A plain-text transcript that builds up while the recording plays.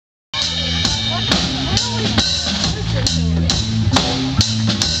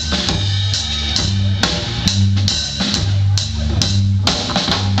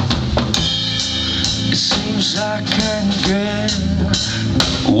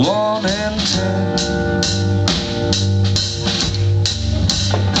1 and 10.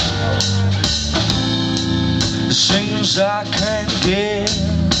 It seems I can't get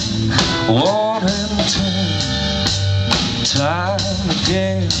 1 and 10 time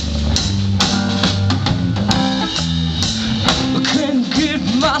again. I can't get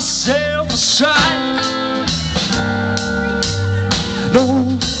myself aside, no,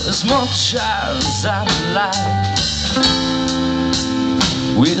 as much as I'd like.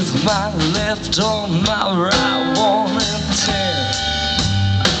 With my left on my right, 1 and 10.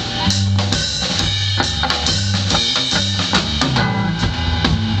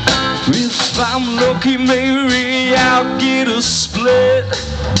 If I'm lucky, maybe I'll get a split.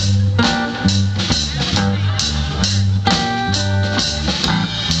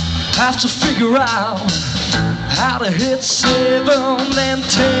 Have to figure out how to hit 7 and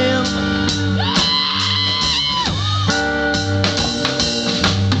 10.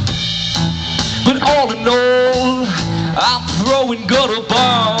 But all in all, I'm throwing gutter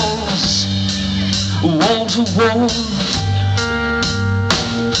balls wall to wall.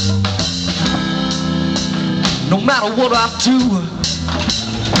 No matter what I do,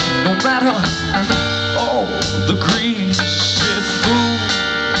 no matter all the greasy food,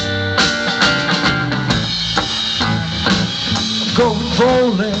 I'm going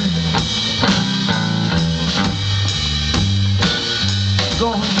bowling,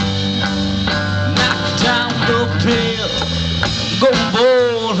 gonna knock down the pin, going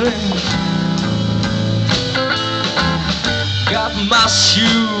bowling. Got my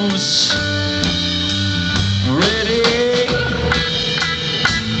shoes ready.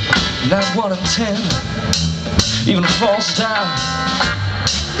 Not 1 and 10 even falls down.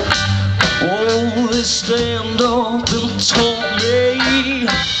 Oh, they stand up and taunt me.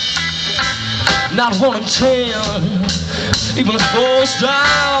 Not 1 and 10 even falls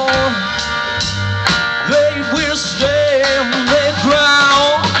down. They will stand their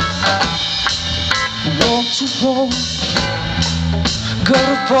ground. Wall to wall,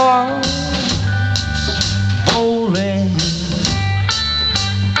 gutter ball. Bowling,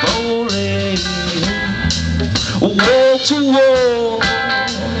 bowling, wall to wall,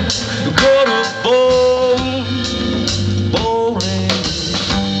 go to bowl, bowling,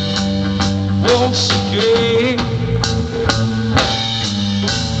 once again.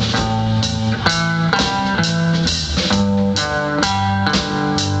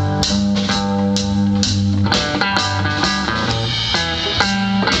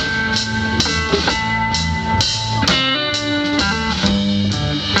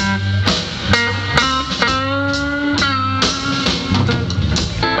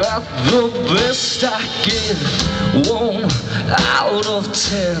 The best I get, 1 out of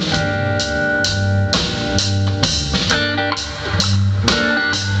 10.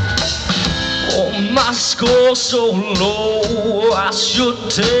 Oh, my score so low, I should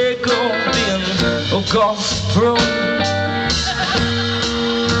take on being a golf pro.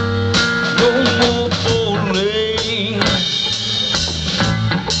 No more bowling.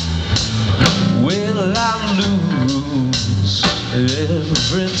 Will I lose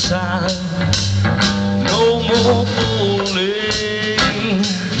every time? No more bowling.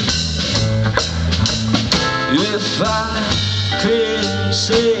 If I can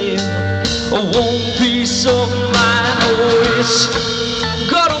save 1 piece of mind, oh, it's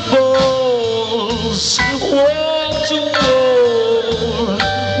gutter balls, wall to wall,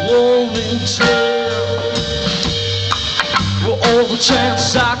 1 and 10. For all the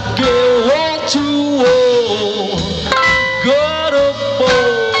chance I get, wall to wall, gutter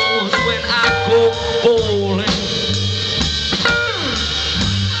balls when I go bowling.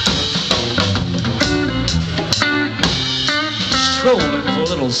 Strolling for a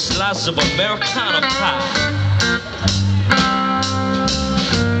little slice of Americana pie.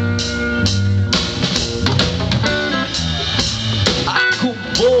 I go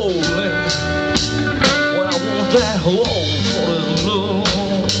bowling when I want that wall for this little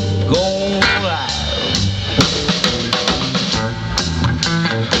gold ride.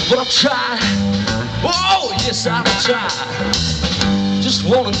 But I'll try, oh yes I'll try, just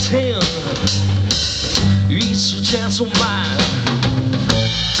 1 and 10, each a chance on mine.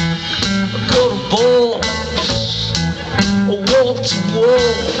 Go to balls, wall to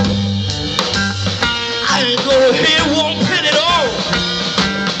wall, I ain't gonna hit 1 pin at all.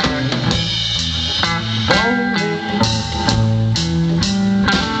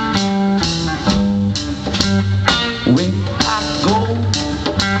 When I go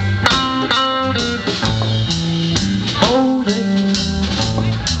bowling,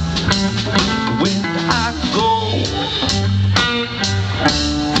 when I go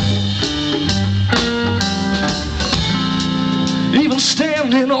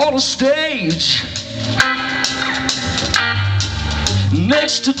stage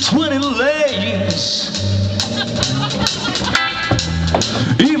next to 20 lanes.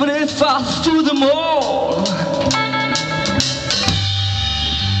 Even if I threw them all,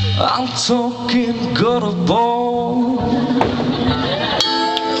 I'm talking gutter ball.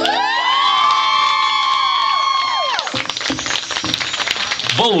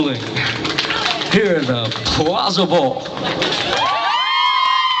 Bowling here in the Plaza Ball.